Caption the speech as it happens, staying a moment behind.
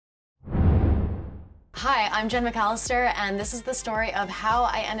Hi, I'm Jenn McAllister, and this is the story of how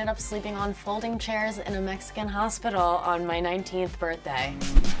I ended up sleeping on folding chairs in a Mexican hospital on my 19th birthday.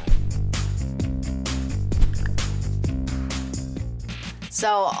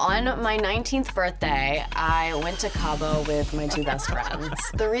 So on my 19th birthday, I went to Cabo with my two best friends.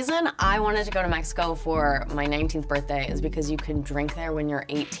 The reason I wanted to go to Mexico for my 19th birthday is because you can drink there when you're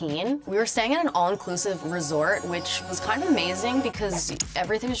 18. We were staying at an all-inclusive resort, which was kind of amazing because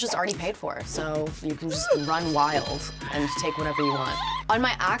everything is just already paid for. So you can just run wild and take whatever you want. On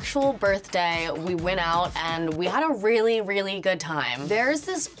my actual birthday, we went out and we had a really, really good time. There's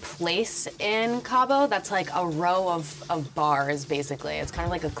this place in Cabo that's like a row of bars, basically. It's kind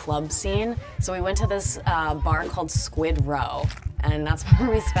of like a club scene. So we went to this bar called Squid Row, and that's where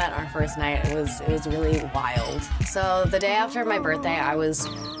we spent our first night. It was really wild. So the day after my birthday, I was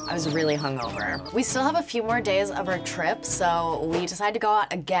really hungover. We still have a few more days of our trip, so we decided to go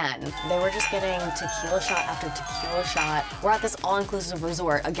out again. They were just getting tequila shot after tequila shot. We're at this all-inclusive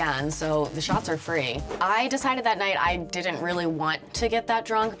resort again, so the shots are free. I decided that night I didn't really want to get that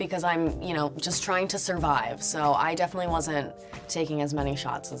drunk because I'm, just trying to survive. So I definitely wasn't taking as many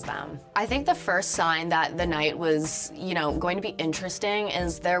shots as them. I think the first sign that the night was, going to be interesting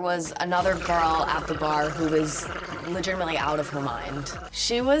is there was another girl at the bar who was legitimately out of her mind.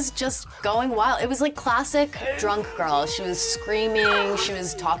 She was just going wild. It was like classic drunk girl. She was screaming, she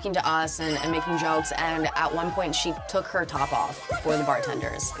was talking to us and making jokes, and at one point she took her top off for the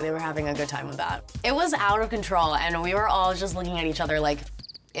bartenders. They were having a good time with that. It was out of control, and we were all just looking at each other like,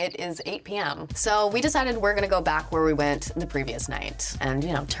 it is 8 p.m. So we decided we're gonna go back where we went the previous night and,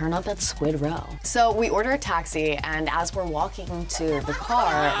 turn up at Squid Row. So we order a taxi, and as we're walking to the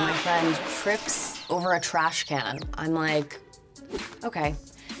car, my friend trips over a trash can. I'm like, okay,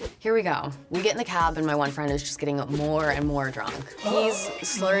 here we go. We get in the cab, and my one friend is just getting more and more drunk. He's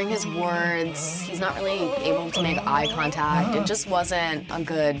slurring his words. He's not really able to make eye contact. It just wasn't a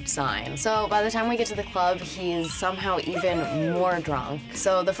good sign. So by the time we get to the club, he's somehow even more drunk.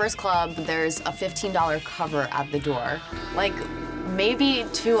 So the first club, there's a $15 cover at the door. Like, maybe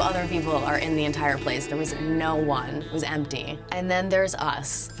 2 other people are in the entire place. There was no one. It was empty. And then there's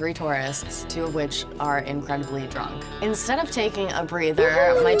us, 3 tourists, 2 of which are incredibly drunk. Instead of taking a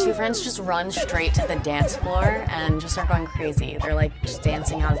breather, my 2 friends just run straight to the dance floor and just start going crazy. They're like just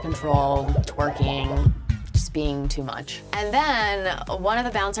dancing out of control, twerking, just being too much. And then one of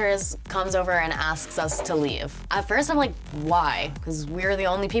the bouncers comes over and asks us to leave. At first I'm like, why? Because we're the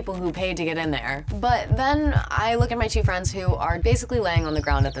only people who paid to get in there. But then I look at my 2 friends who are basically laying on the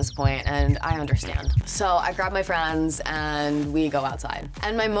ground at this point, and I understand. So I grab my friends and we go outside.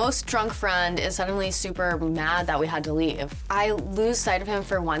 And my most drunk friend is suddenly super mad that we had to leave. I lose sight of him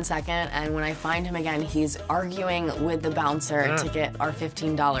for 1 second, and when I find him again, he's arguing with the bouncer to get our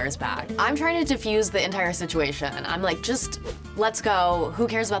 $15 back. I'm trying to defuse the entire situation. I'm like, just let's go, who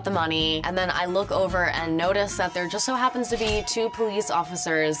cares about the money? And then I look over and notice that there just so happens to be 2 police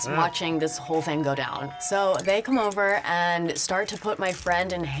officers watching this whole thing go down. So they come over and start to put my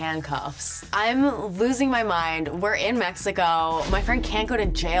friend in handcuffs. I'm losing my mind. We're in Mexico. My friend can't go to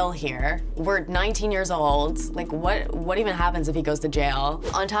jail here. We're 19 years old. Like, what even happens if he goes to jail?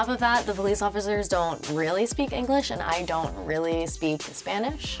 On top of that, the police officers don't really speak English, and I don't really speak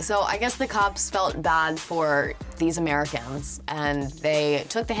Spanish. So I guess the cops felt bad for these Americans, and they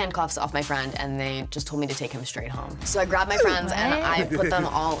took the handcuffs off my friend, and they just told me to take him straight home. So I grabbed my friends and I put them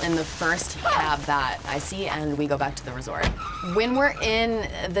all in the first cab that I see, and we go back to the resort. When we're in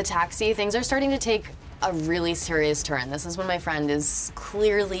the taxi, things are starting to take a really serious turn. This is when my friend is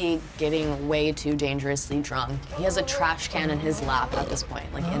clearly getting way too dangerously drunk. He has a trash can in his lap at this point,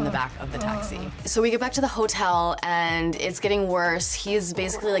 like in the back of the taxi. So we get back to the hotel, and it's getting worse. He's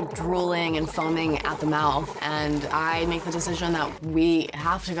basically like drooling and foaming at the mouth, and I make the decision that we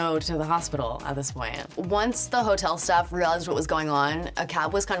have to go to the hospital at this point. Once the hotel staff realized what was going on, a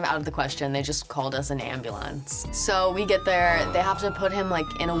cab was kind of out of the question. They just called us an ambulance. So we get there, they have to put him like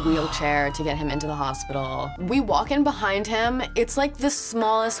in a wheelchair to get him into the hospital. We walk in behind him. It's like the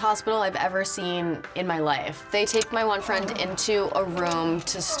smallest hospital I've ever seen in my life. They take my one friend into a room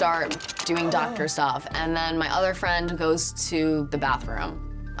to start doing doctor stuff, and then my other friend goes to the bathroom.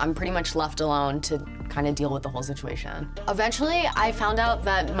 I'm pretty much left alone to kind of deal with the whole situation. Eventually, I found out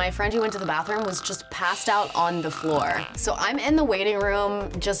that my friend who went to the bathroom was just passed out on the floor. So I'm in the waiting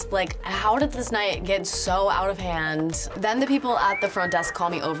room, just like, how did this night get so out of hand? Then the people at the front desk call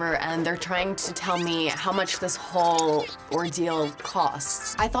me over, and they're trying to tell me how much this whole ordeal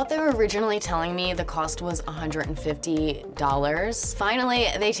costs. I thought they were originally telling me the cost was $150. Finally,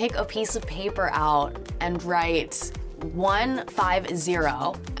 they take a piece of paper out and write 150,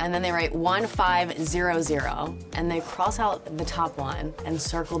 and then they write 1500, and they cross out the top one and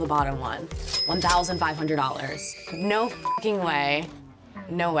circle the bottom one. $1,500. No fucking way.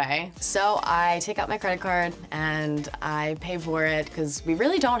 No way. So I take out my credit card and I pay for it because we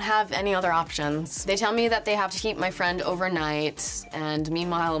really don't have any other options. They tell me that they have to keep my friend overnight, and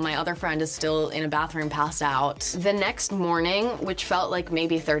meanwhile my other friend is still in a bathroom passed out. The next morning, which felt like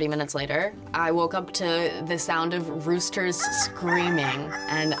maybe 30 minutes later, I woke up to the sound of roosters screaming,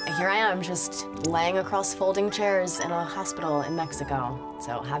 and here I am just laying across folding chairs in a hospital in Mexico.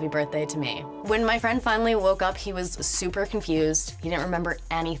 So happy birthday to me. When my friend finally woke up, he was super confused. He didn't remember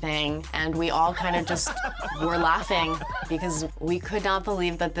anything, and we all kind of just were laughing because we could not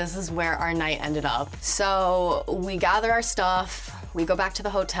believe that this is where our night ended up. So we gather our stuff, we go back to the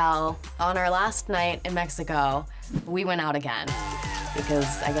hotel. On our last night in Mexico, we went out again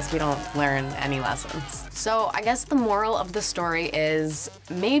because I guess we don't learn any lessons. So I guess the moral of the story is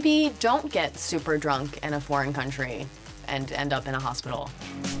maybe don't get super drunk in a foreign country and end up in a hospital.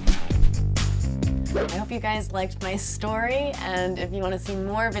 I hope you guys liked my story, and if you want to see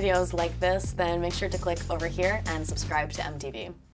more videos like this, then make sure to click over here and subscribe to MTV.